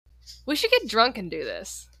We should get drunk and do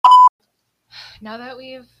this. Now that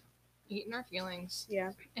we've eaten our feelings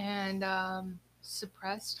and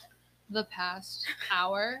suppressed the past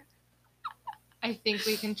hour, I think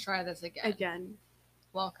we can try this again.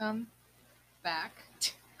 Welcome back.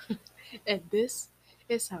 And this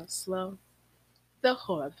is how slow the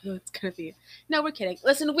whole episode's gonna be. No, we're kidding.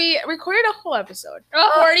 Listen, we recorded a whole episode.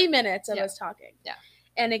 40 minutes of us talking. Yeah.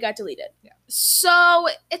 And it got deleted. Yeah. So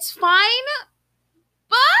it's fine,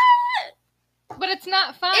 but it's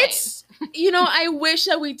not fine. It's, I wish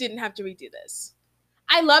that we didn't have to redo this.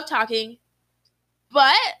 I love talking,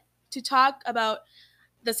 but to talk about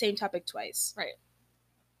the same topic twice. Right.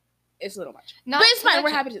 It's a little much. But it's fine. We're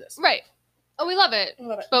happy to do this. Right. Oh, we love it.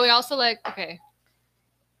 But we also okay.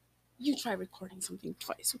 You try recording something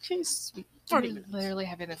twice, okay? Sweet. We're literally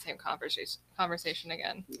having the same conversation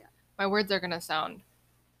again. Yeah. My words are going to sound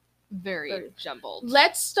very jumbled.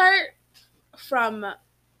 Let's start from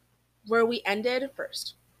where we ended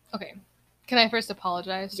first. Okay. Can I first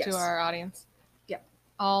apologize to our audience? Yeah.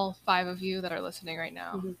 All 5 of you that are listening right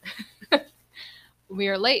now. Mm-hmm. We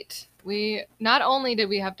are late. Not only did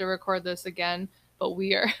we have to record this again, but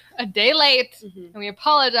we are a day late, and we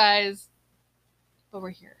apologize. But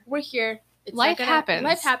we're here. We're here. Life happens.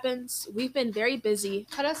 Life happens. We've been very busy.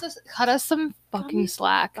 Cut us some fucking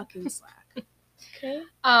slack. Okay.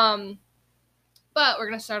 But we're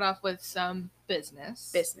gonna start off with some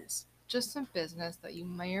business. Just some business that you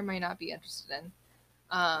may or may not be interested in.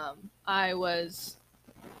 I was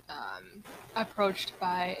approached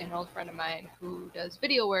by an old friend of mine who does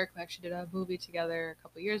video work. We actually did a movie together a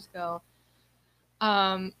couple years ago.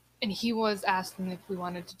 And he was asking if we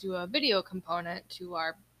wanted to do a video component to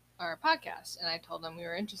our podcast. And I told him we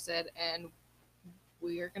were interested, and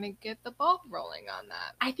we are going to get the ball rolling on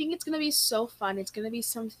that. I think it's going to be so fun. It's going to be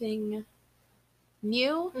something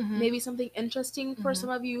new, maybe something interesting for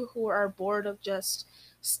some of you who are bored of just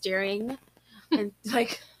staring and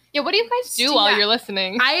Yeah, what do you guys do while you're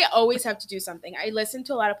listening? I always have to do something. I listen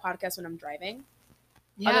to a lot of podcasts when I'm driving.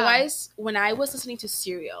 Yeah. Otherwise, when I was listening to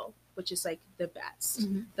Serial, which is the best,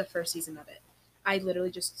 the first season of it, I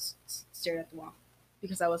literally just stared at the wall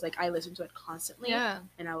because I was I listened to it constantly. Yeah.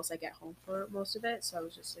 And I was at home for most of it, so I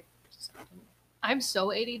was just I'm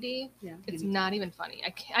so ADD. Yeah. It's not even funny.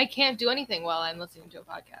 I can't do anything while I'm listening to a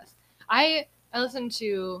podcast. I listen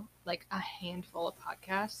to a handful of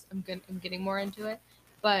podcasts. I'm getting more into it.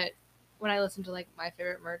 But when I listen to My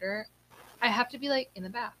Favorite Murder, I have to be in the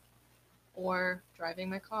bath or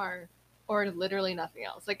driving my car or literally nothing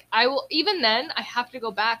else. I will, even then I have to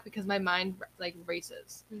go back because my mind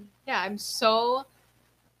races. Yeah, I'm so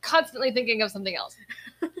constantly thinking of something else,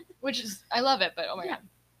 which is, I love it, but oh my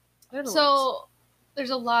God. So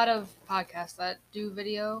there's a lot of podcasts that do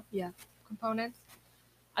video components.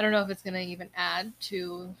 I don't know if it's going to even add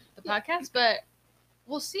to the podcast, but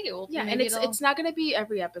we'll see. And it's not going to be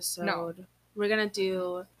every episode. No. We're going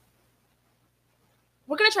to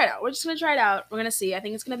try it out. We're just going to try it out. We're going to see. I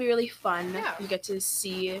think it's going to be really fun. Yeah. You get to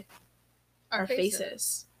see our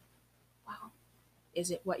faces. Wow.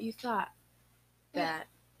 Is it what you thought that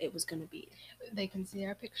it was going to be? They can see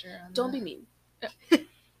our picture. Don't be mean.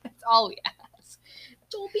 That's all we ask.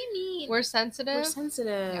 Don't be mean. We're sensitive.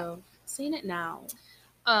 Yeah. Saying it now.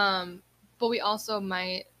 But we also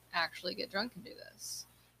might actually get drunk and do this.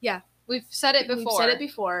 Yeah. We've said it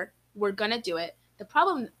before. We're going to do it.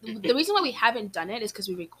 The reason why we haven't done it is because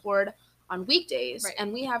we record on weekdays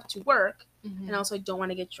and we have to work. And also I don't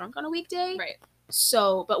want to get drunk on a weekday. Right.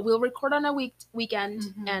 So, but we'll record on a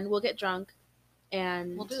weekend and we'll get drunk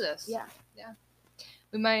and we'll do this. Yeah.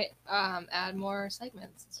 We might add more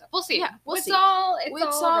segments and stuff. We'll see. Yeah, it's all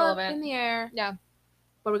relevant. In the air. Yeah.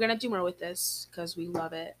 But we're going to do more with this because we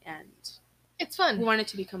love it and it's fun. We want it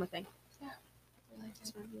to become a thing. Yeah. We like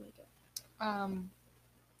it.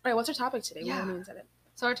 All right, what's our topic today? Yeah. We haven't even said it.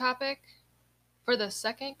 So our topic for the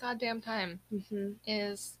second goddamn time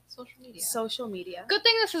is social media. Good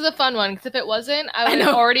thing this is a fun one, because if it wasn't, I would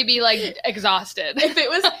already be exhausted. If it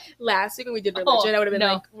was last week when we did religion, I would have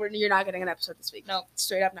been you're not getting an episode this week. No.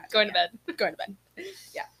 Straight up not. Going to bed.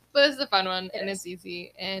 Yeah. But this is a fun one, and it's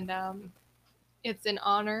easy. And it's in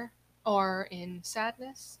honor or in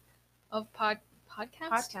sadness of podcast.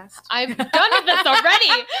 I've done this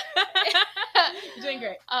already. You're doing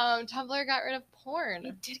great. Tumblr got rid of porn.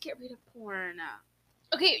 It did get rid of porn.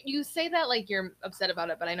 Okay, you say that you're upset about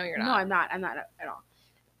it, but I know you're not. No, I'm not. I'm not at all.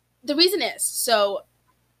 The reason is, so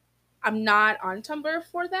I'm not on Tumblr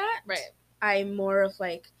for that. Right. I'm more of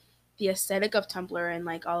the aesthetic of Tumblr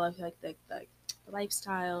and all of the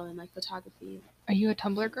lifestyle and photography Are you a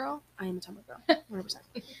Tumblr girl? I am a Tumblr girl,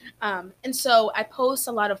 100%. And so I post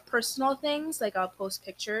a lot of personal things. Like I'll post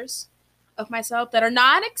pictures of myself that are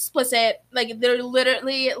not explicit. Like they're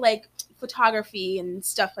literally like photography and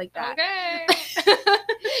stuff like that. Okay.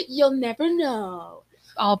 You'll never know.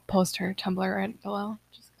 I'll post her Tumblr right below.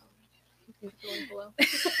 Just go below.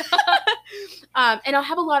 And I'll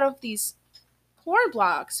have a lot of these porn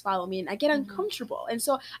blogs follow me, and I get uncomfortable. And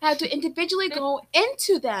so I have to individually go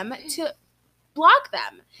into them to block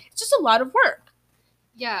them. It's just a lot of work.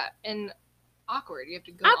 Yeah, and awkward. You have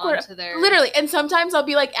to go onto their... Literally. And sometimes I'll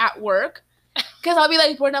be like at work, because I'll be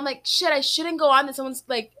like bored, and I'm like, shit, I shouldn't go on that someone's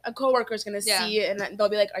like, a coworker's gonna see it, and they'll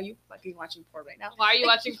be like, are you fucking watching porn right now? Why are you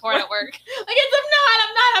watching porn at work? Like,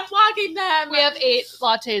 I'm blocking them. We have 8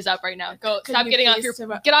 lattes up right now. Go, stop getting off your...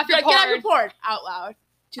 Get off your porn. Get off your porn out loud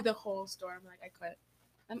to the whole store. I'm like, I quit.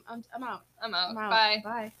 I'm out. I'm out.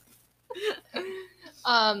 Bye.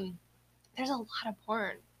 There's a lot of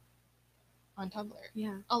porn on Tumblr.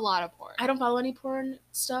 Yeah. A lot of porn. I don't follow any porn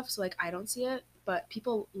stuff, so like I don't see it, but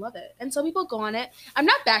people love it. And some people go on it. I'm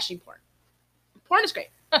not bashing porn. Porn is great.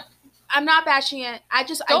 I'm not bashing it. I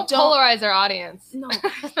don't polarize our audience. No.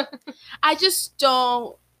 I just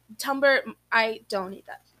don't Tumblr, I don't need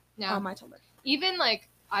that on my Tumblr. Even like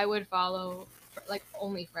I would follow like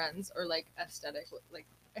OnlyFriends or like aesthetic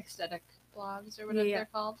blogs or whatever they're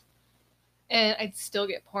called. And I'd still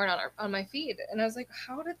get porn on my feed. And I was like,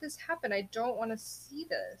 how did this happen? I don't want to see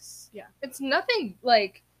this. Yeah. It's nothing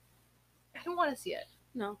like, I don't want to see it.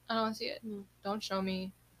 No. I don't want to see it. No. Don't show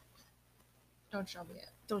me. Don't show me it.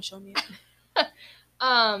 Don't show me it.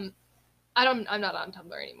 I'm not on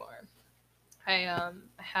Tumblr anymore. I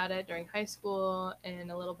had it during high school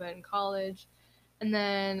and a little bit in college. And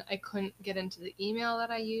then I couldn't get into the email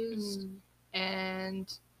that I used.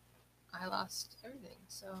 And I lost everything.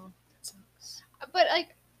 So... But,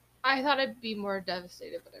 like, I thought I'd be more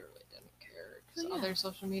devastated, but I really didn't care. Because other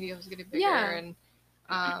social media was getting bigger. Yeah. And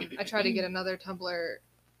I tried to get another Tumblr,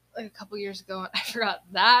 like, a couple years ago, and I forgot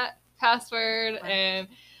that password. Wow. And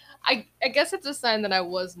I guess it's a sign that I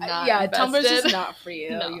was not invested. Tumblr's just not for you.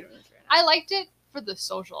 No. I liked it for the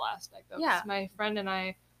social aspect, though. Yeah. My friend and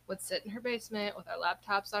I would sit in her basement with our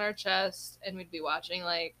laptops on our chest, and we'd be watching,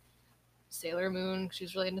 like, Sailor Moon. She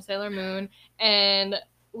was really into Sailor Moon. And...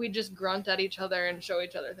 we just grunt at each other and show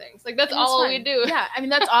each other things. Like, that's all we do. Yeah, I mean,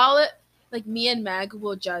 that's all it... Like, me and Meg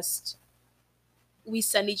will just... We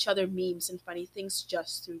send each other memes and funny things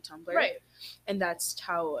just through Tumblr. Right. And that's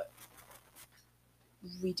how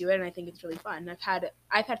we do it, and I think it's really fun.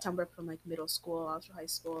 I've had Tumblr from, like, middle school, all through high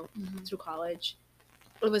school, through college.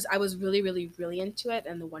 I was really, really, really into it,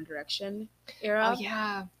 and the One Direction era. Oh,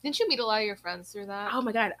 yeah. Didn't you meet a lot of your friends through that? Oh,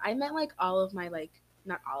 my God. I met, like, all of my, like...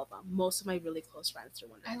 Not all of them. Most of my really close friends through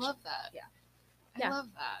One Direction. I love that. Yeah. I love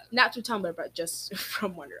that. Not through Tumblr, but just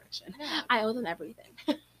from One Direction. Yeah. I owe them everything.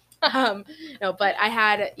 No, but I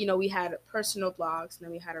had, we had personal blogs, and then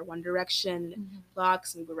we had our One Direction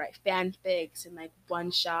blogs, and we would write fanfics and, like,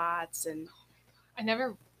 one-shots. And I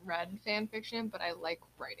never read fan fiction, but I like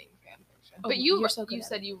writing fan fiction. Oh, but you so you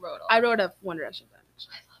said you wrote I wrote a One Direction fan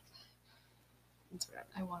fiction. I love that. It's forever.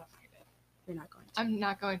 I want to find it. You're not going to. I'm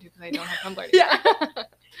not going to because I don't have Tumblr anymore.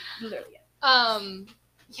 Literally.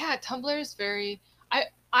 Yeah, Tumblr is very...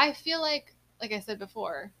 I feel like I said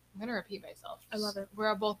before, I'm going to repeat myself. I love it.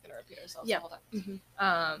 We're both going to repeat ourselves the whole time.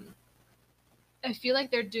 Mm-hmm. I feel like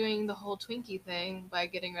they're doing the whole Twinkie thing by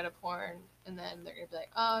getting rid of porn, and then they're going to be like,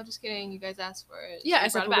 oh, just kidding, you guys asked for it. Yeah,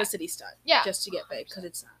 it's a publicity stunt. Yeah. Just to get big, because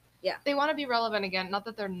it's not. Yeah. They want to be relevant again. Not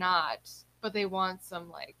that they're not, but they want some,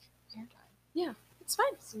 like, airtime. Yeah. It's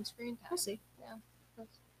fine. Some screen time. We'll see. Yeah.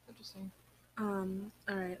 That's interesting. All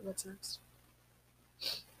right. What's next?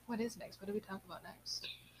 What is next? What do we talk about next?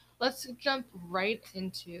 Let's jump right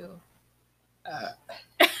into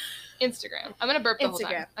Instagram. I'm going to burp the whole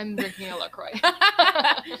time. I'm drinking a LaCroix.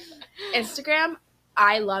 Instagram.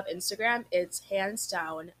 I love Instagram. It's hands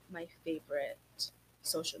down my favorite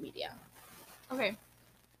social media. Okay.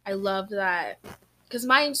 I love that because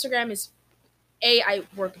my Instagram is I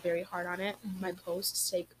work very hard on it. My posts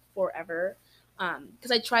take forever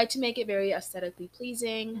because I try to make it very aesthetically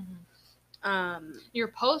pleasing. Your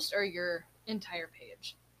post or your entire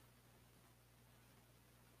page?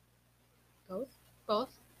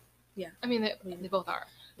 Both? Yeah. I mean, they both are.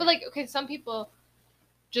 But, like, okay, some people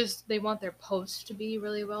they want their post to be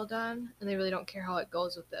really well done, and they really don't care how it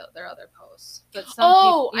goes with their other posts. But some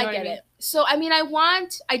people, I get it. So, I mean,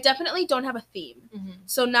 I definitely don't have a theme.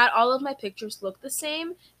 So not all of my pictures look the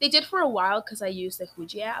same. They did for a while because I used the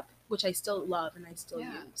Huji app, which I still love and I still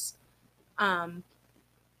use.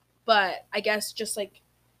 But I guess just, like,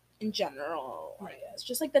 in general, Right. I guess.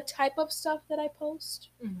 Just like the type of stuff that I post.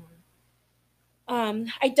 Mm-hmm.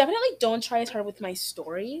 I definitely don't try as hard with my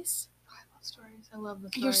stories. I love stories. I love the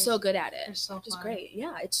stories. You're so good at it. They're so Which is fun. great.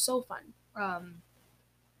 Yeah, it's so fun.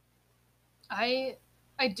 I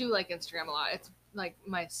do like Instagram a lot. It's like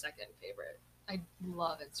my second favorite. I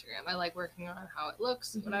love Instagram. I like working on how it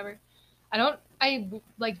looks, whatever. I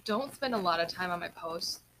don't spend a lot of time on my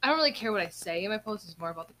posts. I don't really care what I say in my posts. It's more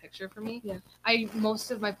about the picture for me. Yeah.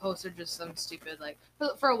 Most of my posts are just some stupid, like,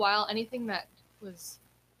 for a while, anything that was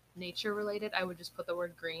nature related, I would just put the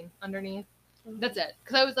word green underneath. That's it.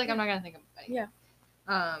 Because I was like, I'm not going to think of anything.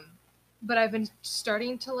 Yeah. But I've been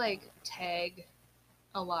starting to, like, tag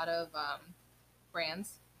a lot of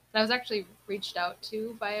brands. And I was actually reached out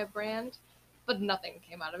to by a brand, but nothing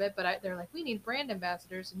came out of it. But they're like, we need brand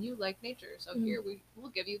ambassadors, and you like nature, so here we'll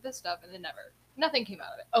give you this stuff, and then nothing came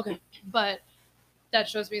out of it. Okay. But that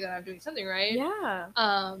shows me that I'm doing something right. Yeah.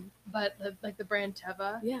 But the brand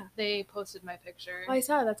Teva, Yeah, they posted my picture. Oh, I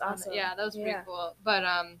saw. That's awesome. Yeah, that was pretty cool. But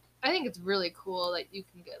I think it's really cool that you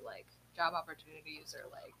can get like job opportunities or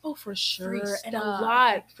like for sure, and stuff. a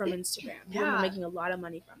lot from Instagram. Yeah, we're making a lot of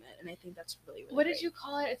money from it, and I think that's really what great. did you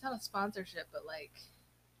call it? It's not a sponsorship, but like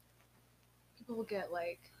people will get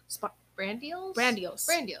like brand deals, brand deals,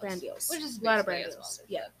 which is a lot of brand deals.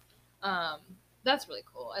 Yeah, that's really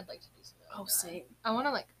cool. I'd like to do something. Oh, same. I want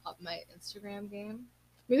to like up my Instagram game.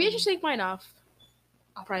 Maybe I should take mine off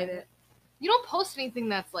private. You don't post anything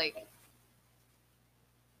that's like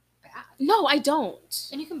bad. No, I don't.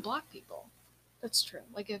 And you can block people. That's true.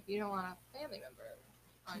 Like if you don't want a family member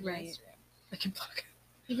on your Instagram, I can block.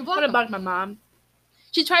 You can block. I'm gonna block my mom.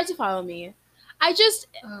 She tries to follow me.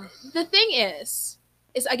 The thing is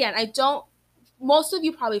again, I don't. Most of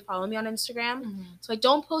you probably follow me on Instagram, so I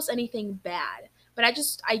don't post anything bad. But I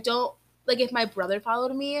don't like if my brother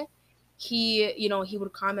followed me. He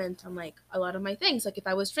would comment on like a lot of my things. Like if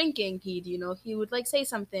I was drinking, he would like say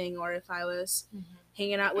something, or if I was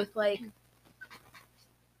hanging out with like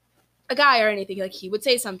a guy or anything, like he would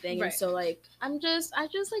say something. Right. And so like I just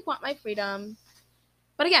like want my freedom.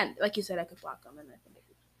 But again, like you said, I could block them, and I think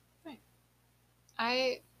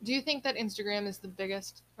right. Do you think that Instagram is the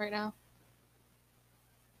biggest right now?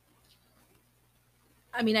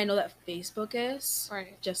 I mean, I know that Facebook is,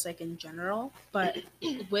 right, just like in general, but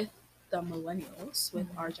with the millennials, with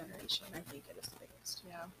our generation, I think it is the biggest.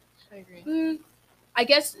 Yeah, I agree. I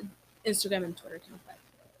guess Instagram and Twitter can affect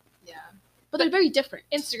it. Yeah. But they're very different.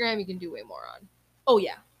 Instagram you can do way more on. Oh,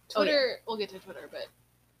 yeah. Twitter, we'll get to Twitter, but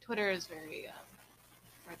Twitter is very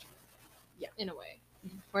regimented. Yeah. In a way.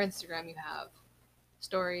 Where Instagram you have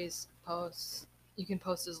stories, posts, you can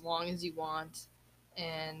post as long as you want,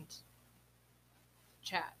 and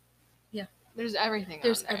chat. Yeah. There's everything.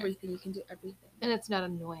 There's everything. You can do everything. And it's not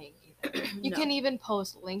annoying either. You can even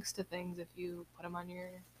post links to things if you put them on your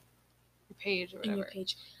page or whatever. In your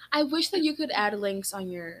page. I wish that you could add links on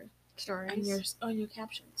your stories. On your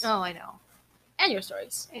captions. Oh, I know. And your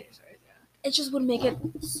stories. Yeah. It just would make it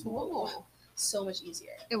so much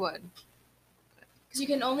easier. It would. Because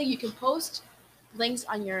you can post links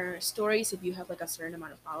on your stories if you have like a certain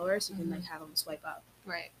amount of followers. You can like have them swipe up.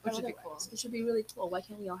 Right. Which would be cool. It should be really cool. Why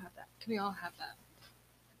can't we all have that? Can we all have that?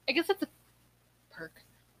 I guess that's a perk.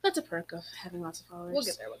 That's a perk of having lots of followers. We'll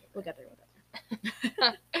get there. We'll get there.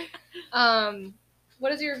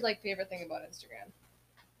 What is your like favorite thing about Instagram?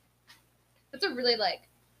 That's a really like,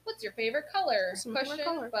 what's your favorite color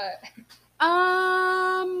question? But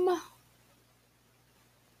I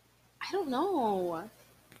don't know.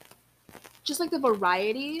 Just like the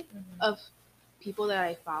variety of people that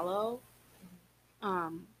I follow.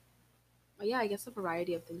 Yeah, I guess the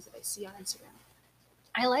variety of things that I see on Instagram.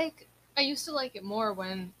 I used to like it more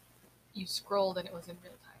when you scrolled and it was in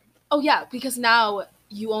real time. Oh yeah, because now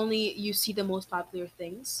you see the most popular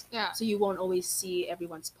things. Yeah. So you won't always see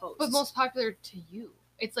everyone's posts. But most popular to you.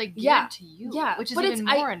 It's like geared to you. Yeah. Which is even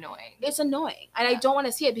more annoying. It's annoying. And I don't want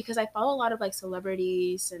to see it because I follow a lot of like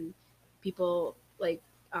celebrities and people like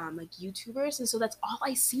YouTubers, and so that's all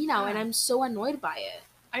I see now, and I'm so annoyed by it.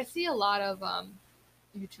 I see a lot of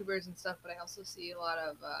YouTubers and stuff, but I also see a lot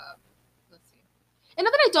of let's see. And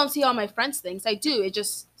not that I don't see all my friends' things, I do.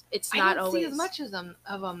 It's not always. I don't see as much of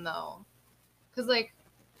them though, because like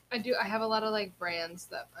I have a lot of like brands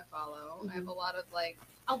that I follow. I have a lot of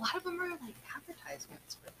them are like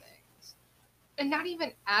advertisements for things, and not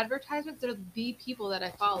even advertisements. They're the people that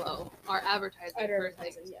I follow are advertising for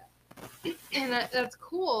things. Yeah. And that's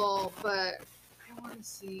cool, but I want to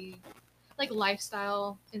see like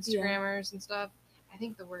lifestyle Instagrammers and stuff. I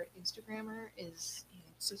think the word Instagrammer is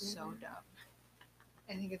so dumb.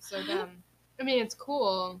 I think it's so dumb. I mean, it's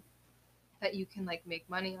cool, that you can like make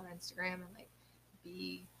money on Instagram and like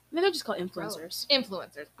be. Maybe they're just called influencers.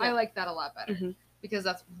 Influencers. Yeah. I like that a lot better Mm-hmm. because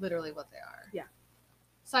that's literally what they are. Yeah.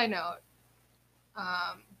 Side note,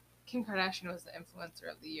 Kim Kardashian was the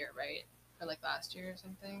influencer of the year, right? Or like last year or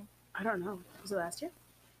something. I don't know. Was it last year?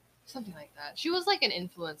 Something like that. She was like an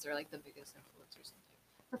influencer, like the biggest influencer or something.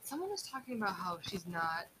 But someone was talking about how she's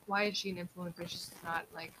not. Why is she an influencer? She's not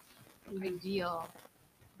like ideal.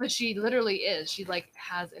 But she literally is. She like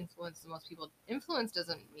has influenced the most people. Influence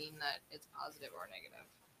doesn't mean that it's positive or negative.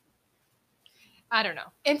 I don't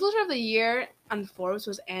know. Influencer of the year on Forbes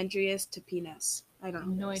was Andreas Tapinas. I don't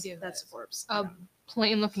know. No idea. That's Forbes. A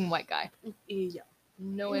plain looking white guy. Yeah.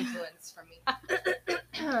 No influence from me.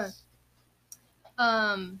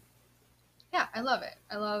 Yeah, I love it.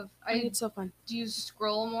 It's so fun. Do you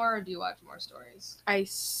scroll more or do you watch more stories? I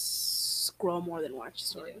scroll more than watch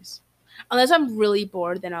stories. Unless I'm really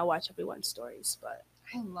bored, then I'll watch everyone's stories. But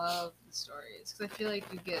I love the stories because I feel like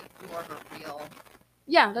you get more of a real.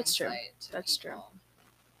 Yeah, that's true. That's people. true.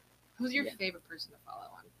 Who's your favorite person to follow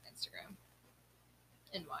on Instagram,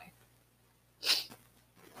 and why?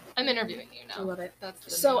 I'm interviewing you now. I love it.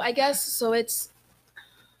 That's so I guess so. It's.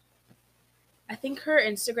 I think her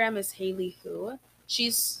Instagram is Haley Who.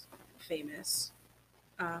 She's famous.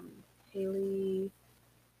 Haley.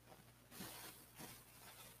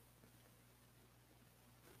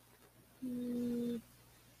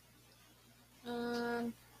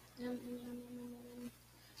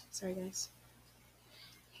 Sorry, guys.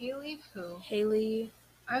 Haley Who. Haley.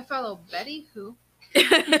 I follow Betty Who.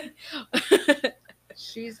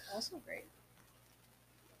 She's also great.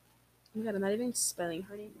 Oh my god, I'm not even spelling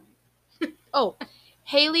her name right. Oh,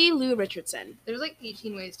 Haley Lou Richardson. There's like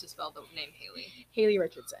 18 ways to spell the name Haley. Haley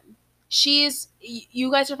Richardson. She's.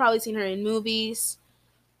 You guys have probably seen her in movies.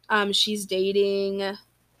 She's dating. Hey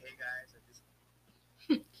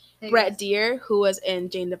guys, Brett Deer, who was in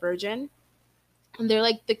Jane the Virgin. And they're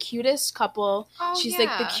like the cutest couple. Oh, She's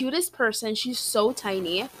like the cutest person. She's so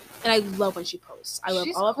tiny. And I love when she posts. I love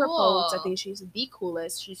all of her posts. I think she's the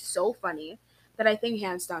coolest. She's so funny. That I think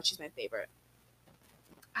hands down she's my favorite.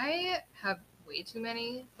 I have way too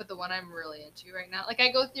many, but the one I'm really into right now, like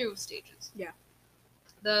I go through stages. Yeah.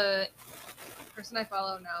 The person I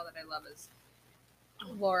follow now that I love is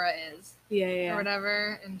Laura Is. Yeah. Or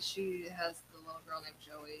whatever, and she has the little girl named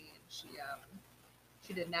Joey, and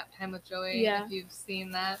she did Nap Time with Joey. Yeah. If you've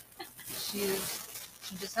seen that, she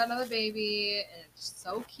just had another baby, and it's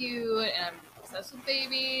so cute, and I'm obsessed with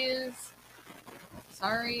babies.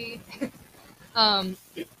 Sorry.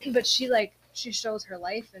 But she shows her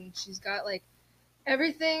life, and she's got like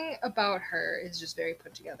everything about her is just very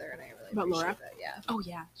put together, and I really About appreciate Laura? that. Yeah. Oh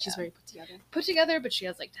yeah, she's very put together. Put together, but she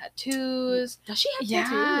has like tattoos. Does she have Yeah,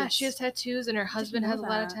 tattoos? she has tattoos, and her husband has a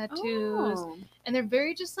lot of tattoos, Oh. and they're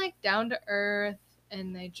very just like down to earth,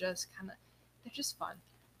 and they're just fun.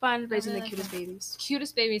 Fun raising really the like cutest them. babies.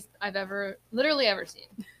 Cutest babies I've literally ever seen.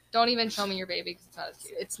 Don't even show me your baby because it's not as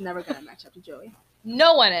cute. It's never gonna match up to Joey.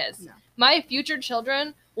 No one is. No. My future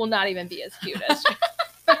children will not even be as cute as.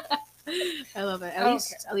 I love it. I don't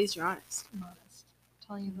At least you're honest. I'm honest.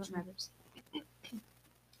 Telling you what Matters.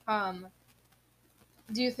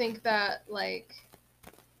 Do you think that like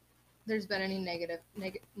there's been any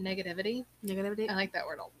negativity? Negativity. I like that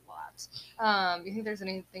word a lot. You think there's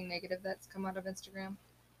anything negative that's come out of Instagram?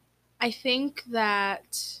 I think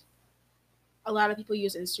that a lot of people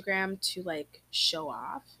use Instagram to like show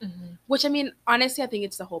off, which I mean, honestly, I think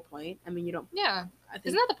it's the whole point. I mean, you don't. Yeah. I think,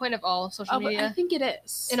 Isn't that the point of all social media? I think it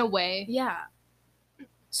is in a way. Yeah.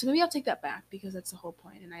 So maybe I'll take that back because that's the whole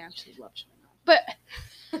point, and I actually love showing off. But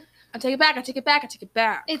I take it back. I take it back. I take it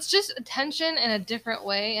back. It's just attention in a different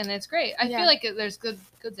way, and it's great. I feel like there's goods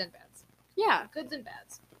and bads. Yeah, goods and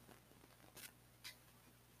bads.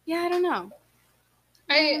 Yeah, I don't know.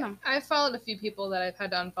 I followed a few people that I've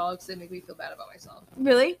had to unfollow because they make me feel bad about myself.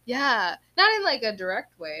 Really? Yeah, not in like a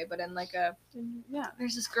direct way, but in like a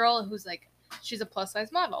There's this girl who's like, she's a plus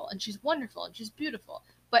size model, and she's wonderful and she's beautiful,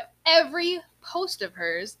 but every post of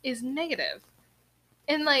hers is negative,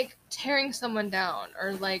 and like tearing someone down,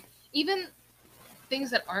 or like even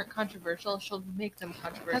things that aren't controversial, she'll make them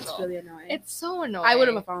controversial. That's really annoying. It's so annoying. I would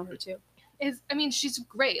have followed her too. I mean, she's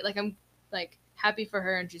great. Like I'm like happy for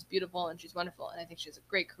her, and she's beautiful and she's wonderful, and I think she has a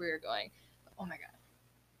great career going. But, oh my god,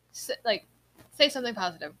 say something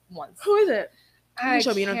positive once. Who is it? I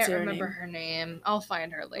can't remember her name. I'll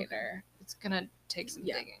find her later. Okay. It's gonna take some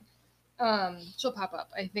digging. She'll pop up.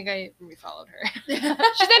 I think I refollowed her.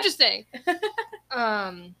 She's interesting.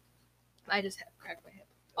 I just cracked my hip.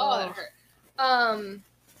 Oh, that hurt.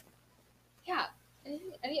 Yeah.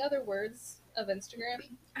 Any other words of Instagram?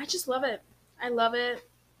 I just love it. I love it.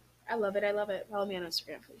 I love it. I love it. Follow me on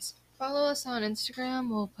Instagram, please. Follow us on Instagram.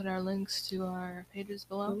 We'll put our links to our pages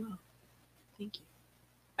below. Hello. Thank you.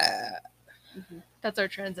 That's our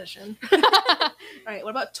transition. All right.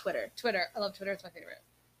 What about Twitter? Twitter. I love Twitter. It's my favorite.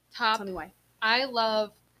 Tell me why. I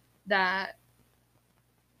love that.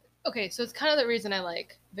 Okay, so it's kind of the reason I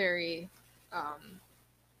like very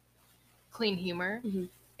clean humor. Mm-hmm.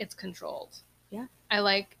 It's controlled. Yeah. I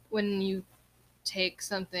like when you take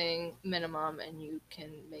something minimum and you can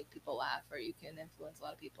make people laugh or you can influence a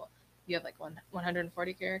lot of people. You have like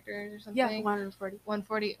 140 characters or something? Yeah, 140.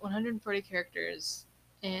 140 characters,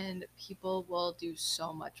 and people will do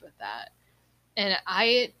so much with that. And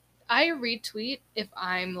I retweet if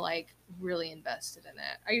I'm like really invested in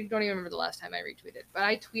it. I don't even remember the last time I retweeted, but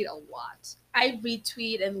I tweet a lot. I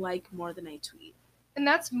retweet and like more than I tweet. And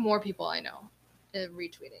that's more people I know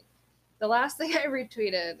retweeting. The last thing I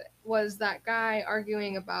retweeted was that guy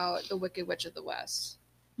arguing about the Wicked Witch of the West.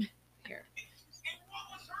 Here. And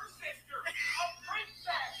what was her sister? A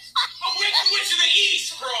princess. A Wicked Witch of the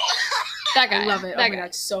East, bro. That guy. I love it. That Oh my guy. god,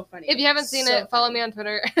 it's so funny. If you haven't seen So it, follow funny. me on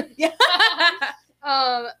Twitter. Yeah.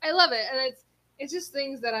 I love it, and it's just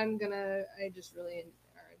things that I just really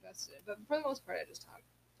are invested in. But for the most part, I just talk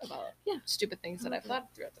about stupid things that I've thought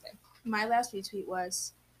throughout the day. My last retweet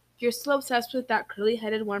was, if you're still obsessed with that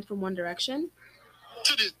curly-headed one from One Direction.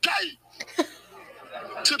 To this day.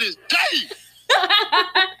 To this day.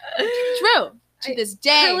 True. To this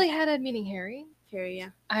day. Curly-headed meaning Harry. Harry, yeah.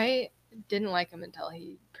 I didn't like him until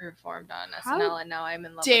he performed on How SNL, and now I'm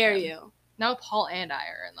in love Dare with him. you. Now Paul and I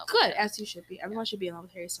are in love Good, with him. as you should be. Everyone should be in love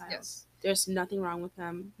with Harry Styles. Yes. There's nothing wrong with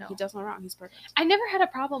him. No. He does no wrong. He's perfect. I never had a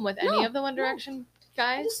problem with any No, of the One no. Direction I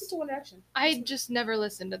guys. listen to One Direction. I just never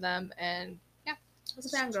listened to them, and I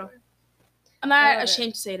was a fangirl. I'm I not love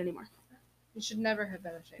ashamed to say it anymore. you should never have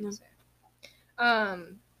been ashamed No. to say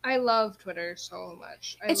it. I love Twitter so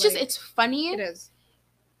much. It's funny. It is.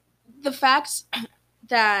 The fact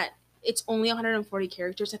that it's only 140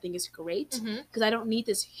 characters, I think, is great. Because I don't need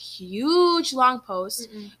this huge long post,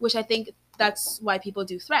 which I think that's why people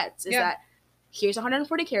do threads, is that here's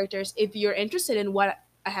 140 characters. If you're interested in what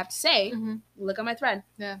I have to say, look at my thread.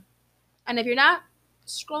 Yeah. And if you're not,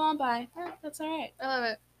 scroll on by. That's all right. I love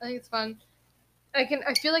it. I think it's fun. I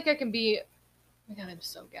feel like I can be. Oh my god, I'm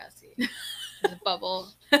so gassy. There's a bubble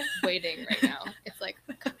waiting right now. It's like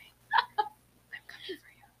I'm coming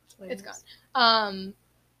for you. It's gone.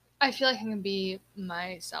 I feel like I can be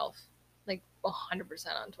myself, like 100%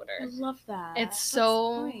 on Twitter. I love that. It's That's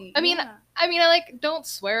so. great. I mean, Yeah. I like don't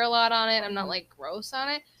swear a lot on it. I'm not like gross on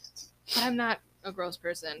it, but I'm not a gross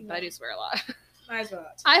person. But I do swear a lot. Might as well.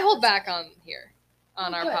 I hold back on here,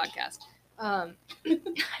 on our Good. podcast.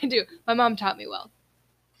 I do. My mom taught me well.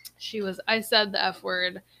 I said the F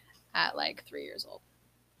word at like 3 years old.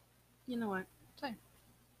 You know what? Fine.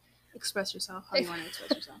 Express yourself how you want to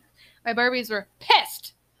express yourself. My Barbies were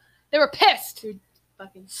pissed. They were pissed. Dude,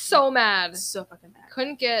 fucking So mad. so fucking mad.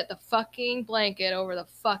 Couldn't get the fucking blanket over the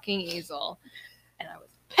fucking easel. And I was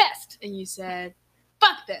pissed. And you said,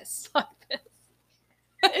 "Fuck this." Fuck this.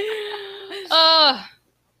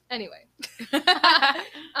 Anyway. I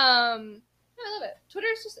love it. Twitter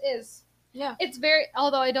just is. Yeah. It's very,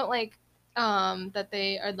 although I don't like that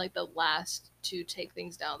they are like the last to take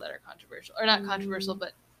things down that are controversial. Or not controversial,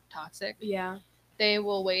 but toxic. Yeah. They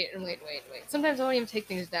will wait and wait and wait and wait. Sometimes I won't even take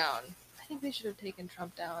things down. I think they should have taken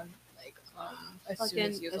Trump down like as soon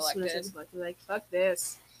as he was elected. Like, fuck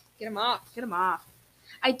this. Get him off. Get him off.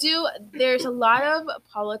 I do. There's a lot of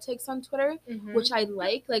politics on Twitter, Mm-hmm. which I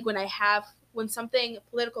like. Like when something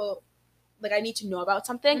political, like I need to know about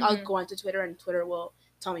something, I'll Mhm. go onto Twitter and Twitter will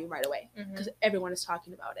tell me right away because everyone is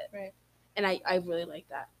talking about it. Right. And I really like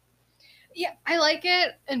that. Yeah, I like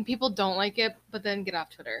it, and people don't like it, but then get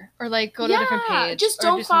off Twitter or like go to a different page. Just or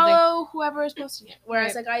don't do something. follow whoever is supposed to.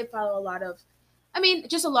 Whereas Right. like I follow a lot of,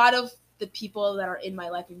 just a lot of the people that are in my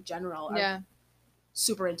life in general are Yeah,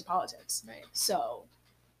 super into politics. right. So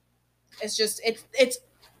it's just it's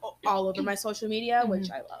all over my social media, which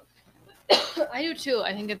I love. I do too.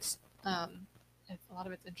 I think it's a lot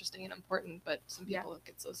of it's interesting and important, but some Yeah. people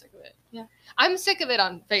get so sick of it. Yeah. I'm sick of it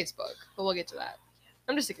on Facebook, but we'll get to that.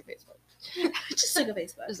 I'm just sick of Facebook. Just sick of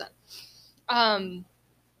Facebook. Just done.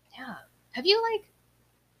 Yeah. Have you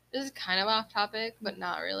this is kind of off topic, but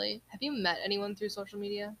not really. Have you met anyone through social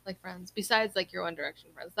media, like friends, besides like your One Direction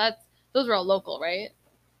friends? Those are all local, right?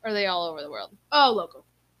 Or are they all over the world? Oh, local.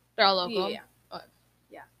 They're all local. Yeah. Okay.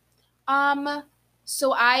 Yeah.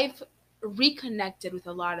 So I've reconnected with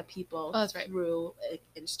a lot of people that's right. through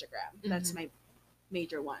Instagram. That's my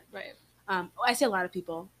major one. Right. I say a lot of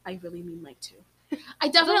people. I really mean like two. I That's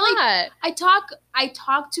a definitely lot. I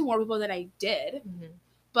talk to more people than I did,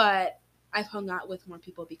 but I've hung out with more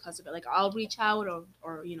people because of it. Like I'll reach out or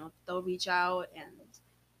they'll reach out, and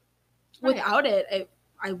Right. without it,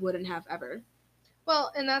 I wouldn't have ever.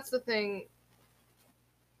 Well, and that's the thing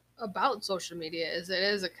about social media is it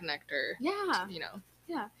is a connector. Yeah.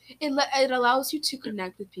 It It allows you to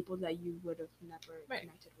connect with people that you would have never Right.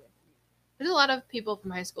 connected with. There's a lot of people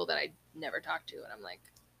from high school that I never talked to, and I'm like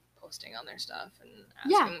posting on their stuff and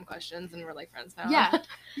Yeah. asking them questions, and we're like friends now. Yeah.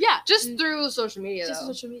 Yeah. Just through social media, Just though.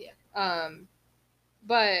 social media.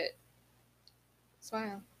 But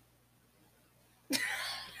smile.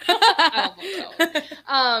 I almost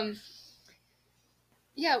don't.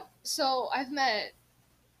 Yeah. So I've met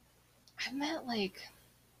like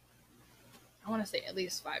I want to say at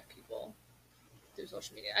least 5 people through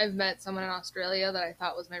social media. I've met someone in Australia that I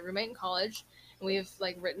thought was my roommate in college, and we've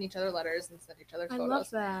like written each other letters and sent each other I photos. love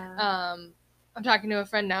that. I'm talking to a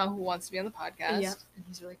friend now who wants to be on the podcast, Yeah. and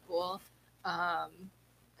he's really cool.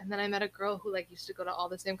 And then I met a girl who like used to go to all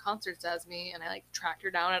the same concerts as me, and I like tracked her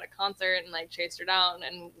down at a concert and like chased her down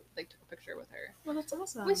and like took a picture with her. Well, that's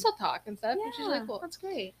awesome. We still talk and stuff, which is really cool. That's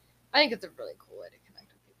great. I think it's a really cool way to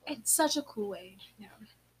connect with people. It's such a cool way. Yeah.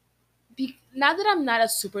 Not that I'm not a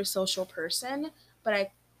super social person, but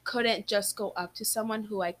I couldn't just go up to someone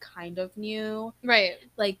who I kind of knew, Right.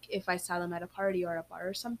 like if I saw them at a party or a bar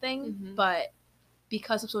or something. Mhm. But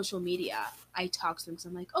because of social media, I talk to them because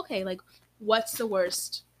I'm like, okay, like what's the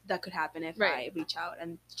worst that could happen if Right. I reach out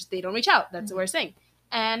and just they don't reach out? That's Mhm. the worst thing,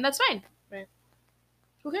 and that's fine. Right.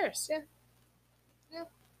 Who cares? Yeah.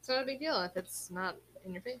 It's not a big deal if it's not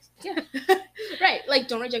in your face. Yeah. Right. Like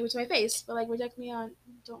don't reject me to my face, but like reject me on.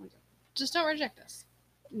 Don't reject. Just don't reject us.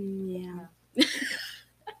 Yeah.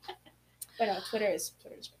 But no, Twitter is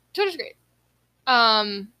great. Twitter's great.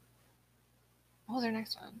 What was our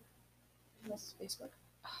next one? What's Facebook?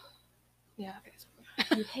 Yeah,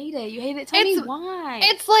 Facebook. You hate it. You hate it. Tell me It's- why.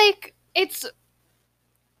 It's like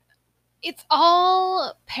it's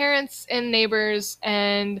all parents and neighbors,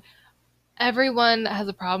 and everyone has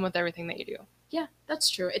a problem with everything that you do. Yeah, that's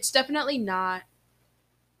true. It's definitely not.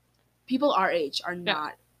 People our age are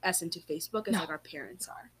not as into Facebook as No. like our parents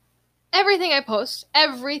are. Everything I post,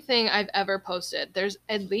 everything I've ever posted, there's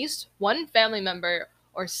at least one family member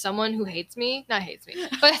or someone who hates me, not hates me,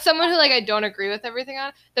 but someone who like I don't agree with everything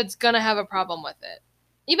on, that's gonna have a problem with it.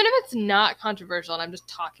 Even if it's not controversial and I'm just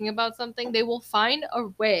talking about something, they will find a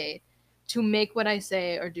way to make what I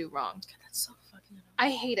say or do wrong. God, that's so fucking annoying. I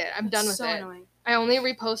hate it. I'm done with so it. Annoying. I only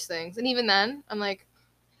repost things, and even then, I'm like,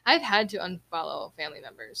 I've had to unfollow family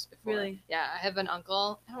members before. Really? Yeah, I have an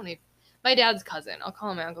uncle. My dad's cousin. I'll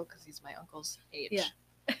call him my uncle because he's my uncle's age.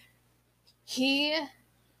 Yeah.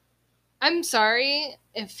 I'm sorry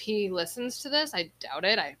if he listens to this. I doubt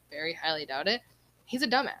it. I very highly doubt it. He's a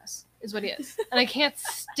dumbass, is what he is. And I can't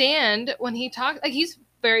stand when he talks. Like, he's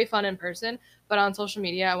very fun in person, but on social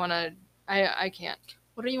media, I can't.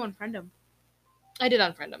 What are you unfriend him? I did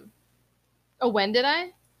unfriend him. Oh, when did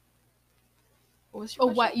I? What was your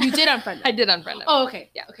Oh, question? what you did unfriend him? I did unfriend him. Oh,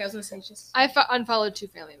 okay. Yeah. Okay, I was gonna say just. I've unfollowed 2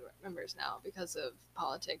 family members now because of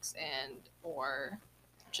politics and or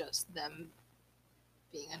just them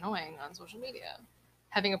being annoying on social media,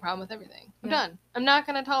 having a problem with everything. I'm Yeah. done. I'm not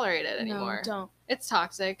gonna tolerate it anymore. No, don't. It's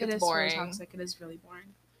toxic. It It's is boring. really toxic. It is really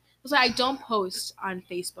boring. So I don't post on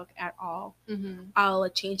Facebook at all. Mm-hmm. I'll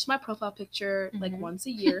change my profile picture like Mhm. once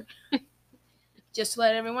a year, just to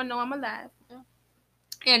let everyone know I'm alive. Yeah.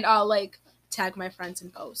 And I'll like tag my friends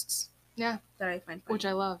in posts. Yeah. That I find funny. Which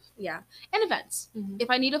I love. Yeah, and events. Mm-hmm. If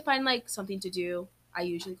I need to find like something to do, I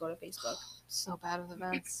usually go to Facebook. So bad with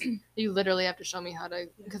events. You literally have to show me how to,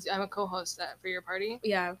 because I'm a co-host for your party.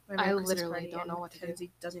 Yeah, my I Christmas literally party, don't and know what to do.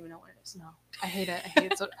 Kenzie doesn't even know what it is. No, I hate it.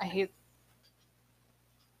 I hate.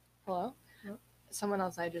 Hello? Hello? Someone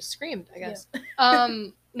outside just screamed, I guess.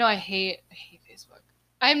 No, I hate Facebook.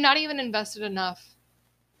 I'm not even invested enough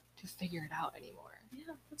to figure it out anymore.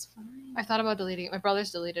 Yeah, that's fine. I thought about deleting it. My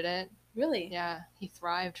brother's deleted it. Really? Yeah, he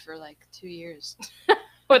thrived for like 2 years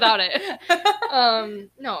without it.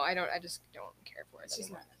 No, I don't. I just don't care for it It's just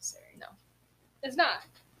anymore. not necessary. No, it's not.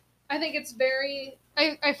 I think it's very.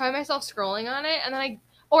 I find myself scrolling on it, and then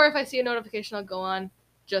or if I see a notification, I'll go on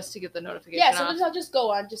just to get the notification. Yeah, off. sometimes I'll just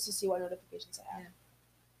go on just to see what notifications I have.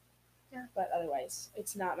 Yeah. But otherwise,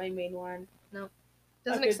 it's not my main one. Doesn't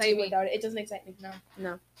I could excite do me. without it. It doesn't excite me. No.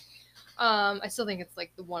 No. I still think it's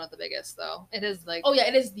like one of the biggest, though. It is like. Oh yeah,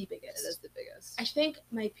 it is the It biggest. is the biggest. I think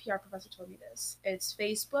my PR professor told me this. It's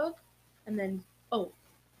Facebook, and then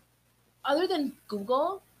other than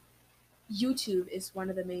Google, YouTube is one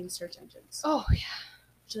of the main search engines. Oh yeah.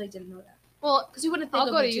 Which I didn't know that. Well, Because you wouldn't think I'll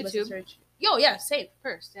of go to YouTube as a YouTube. search. Yo, yeah, same.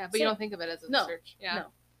 first, yeah, but you So- don't think of it as a No, search. Yeah. no.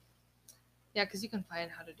 Yeah, because you can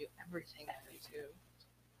find how to do everything on YouTube,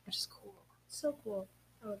 which is cool. So cool.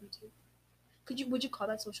 I love YouTube. Would you call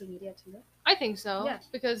that social media too? Though? I think so. Yeah.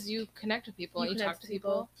 Because you connect with people, you connect talk to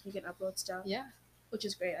people. You can upload stuff. Yeah. Which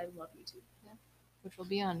is great. I love YouTube. Which will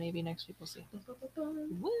be on maybe next week. We'll see. Woo.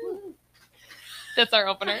 Woo. That's our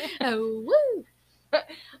opener. Oh, woo.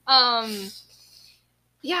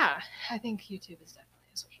 Yeah, I think YouTube is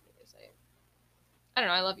definitely a social media site. I don't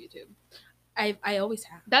know. I love YouTube. I always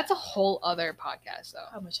have. That's a whole other podcast, though.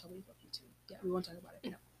 How much I love YouTube. Yeah, we won't talk about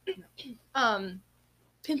it. No.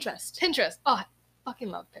 Pinterest. Pinterest. Oh, I fucking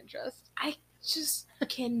love Pinterest. I just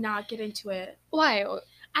cannot get into it. Why?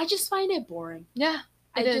 I just find it boring. Yeah.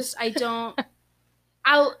 I don't.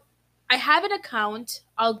 I have an account.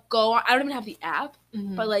 I'll go on. I don't even have the app,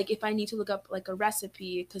 Mhm. but like if I need to look up like a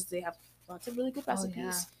recipe, because they have lots of really good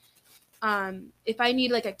recipes. If I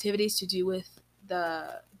need like activities to do with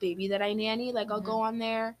the baby that I nanny, like I'll go on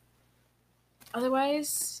there.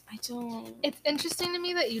 Otherwise, I don't. It's interesting to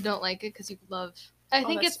me that you don't like it because you love. I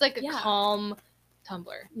think it's like a calm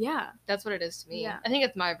Tumblr. Yeah, that's what it is to me. Yeah. I think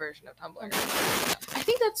it's my version of Tumblr. I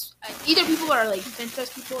think that's either people are like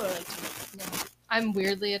Pinterest people or like Tumblr. Yeah. I'm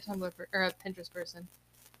weirdly a Tumblr or a Pinterest person.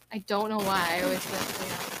 I don't know why. I always like,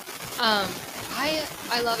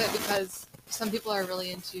 I love it because some people are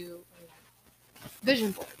really into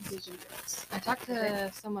vision boards. I talked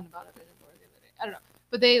to someone about a vision board the other day. I don't know,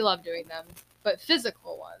 but they love doing them. But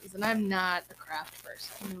physical ones, and I'm not a craft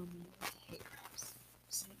person. I hate crafts.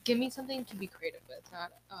 Give me something to be creative with,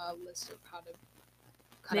 not a list of how to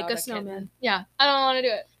cut Make out a snowman. kitten. Yeah, I don't want to do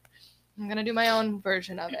it. I'm gonna do my own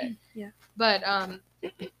version of it. Yeah. But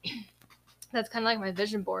that's kind of like my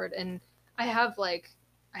vision board, and I have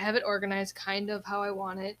it organized kind of how I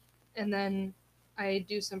want it, and then I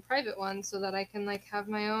do some private ones so that I can like have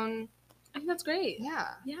my own. I think that's great. Yeah.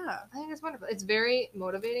 Yeah. I think it's wonderful. It's very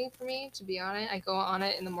motivating for me to be on it. I go on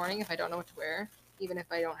it in the morning if I don't know what to wear, even if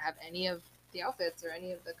I don't have any of the outfits or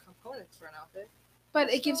any of the components for an outfit. But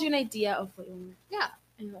it gives you an idea of what you want. Yeah.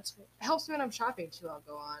 I know that's great. It helps me when I'm shopping too. I'll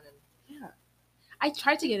go on and yeah. I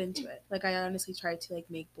tried to get into it. Like I honestly tried to like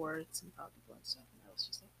make boards and follow people and stuff, and I was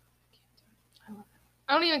just like, I can't do it. I love it.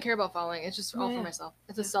 I don't even care about following. It's just all Yeah. for myself.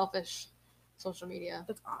 It's a selfish social media.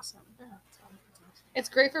 That's awesome. Yeah, it's awesome. It's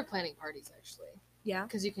great for planning parties actually. Yeah.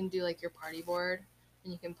 Because you can do like your party board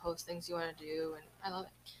and you can post things you want to do, and I love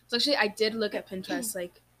it. So actually, I did look at Pinterest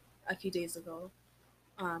like a few days ago,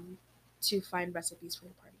 to find recipes for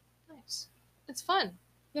the party. Nice. It's fun.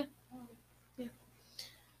 Yeah. Yeah.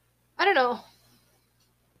 I don't know.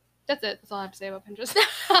 That's it. That's all I have to say about Pinterest.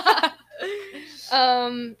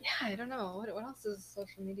 Yeah, I don't know. What else is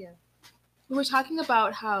social media? We were talking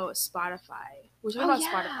about how Spotify. We're talking about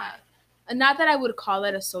yeah. Spotify. And not that I would call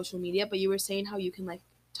it a social media, but you were saying how you can like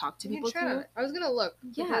talk to people through it. I was gonna look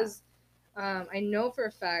Yeah. because I know for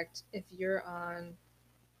a fact if you're on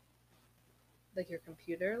like your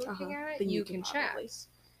computer looking at it, Then you can chat.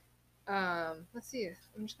 probably. Let's see.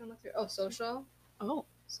 I'm just gonna look through. Oh, social. Oh.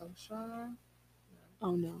 Social.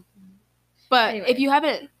 Oh no. But Anyway. if you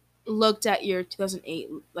haven't looked at your 2008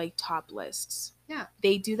 like top lists, Yeah.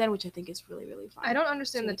 they do that, which I think is really really fun. I don't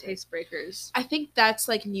understand the So taste breakers. I think that's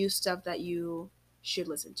like new stuff that you should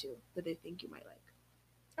listen to that they think you might like.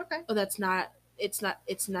 Okay. Oh, that's not. It's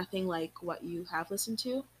nothing like what you have listened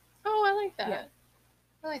to. Oh, I like that. Yeah.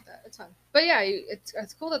 I like that. It's fun. But yeah,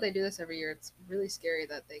 it's cool that they do this every year. It's really scary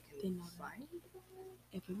that they They can know that. find.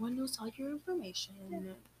 Everyone knows all your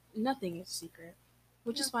information. Nothing is secret,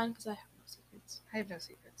 which is fine because I have no secrets. I have no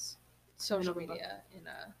secrets. Social November. media in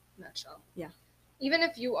a nutshell. Yeah. Even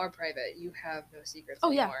if you are private, you have no secrets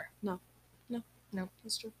Oh, yeah. anymore. No,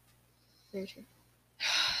 that's true. Very true.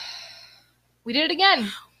 We did it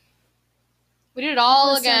again. We did it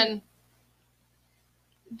all Listen. again.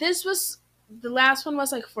 This was the last one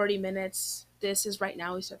was like 40 minutes. This is right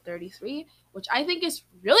now we said 33, which I think is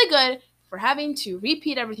really good for having to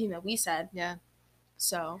repeat everything that we said. Yeah.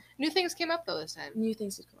 So New things came up though this time. new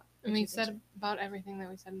things to come up. And we said about everything that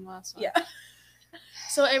we said in the last one. Yeah.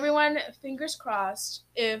 So everyone, fingers crossed.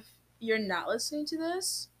 If you're not listening to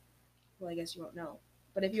this, well, I guess you won't know.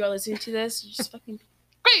 But if you are listening to this, you're just fucking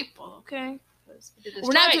grateful, okay? We did this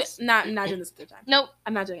We're not twice. not doing this the third time. Nope.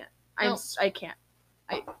 I'm not doing it. Nope. I can't.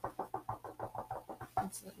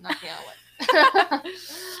 It's knocking out what.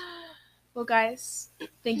 Well, guys,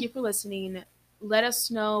 thank you for listening. Let us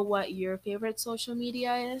know what your favorite social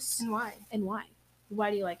media is And why? and why. Why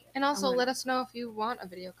do you like it? And also I wanna let know. us know if you want a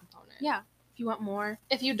video component. Yeah. If you want more,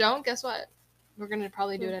 If you don't, guess what? We're gonna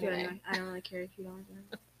probably do it we'll anyway. I don't really care if you don't.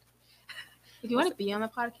 If you want to be on the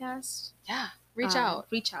podcast, Yeah. Reach out.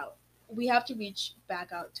 Reach out. We have to reach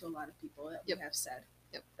back out to a lot of people that Yep. we have said.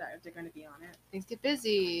 that they're going to be on it. Things get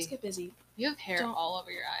busy. Let's get busy. You have hair Don't- all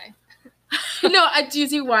over your eye. No, do you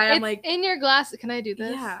see why I'm It's like, in your glasses. Can I do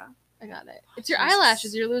this? yeah. I got it. It's your Jesus.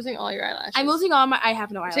 eyelashes. You're losing all your eyelashes. I'm losing all my. I have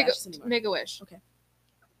no Take eyelashes anymore. Make a wish. Okay.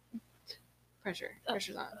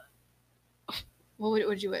 Pressure's on. What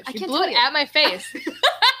would you wish? I You can't blew tell it you. at my face.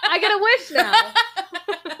 I get a wish now.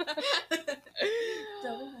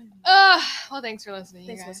 Well, thanks for listening.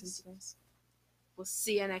 Thanks you for guys. listening to this. We'll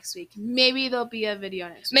see you next week. Maybe there'll be a video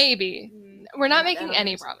next week. Maybe. Mm, We're not I making don't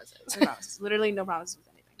any think so. promises. No promises. Literally no promises with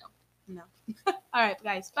anything. No. All right,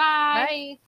 guys. Bye. Bye.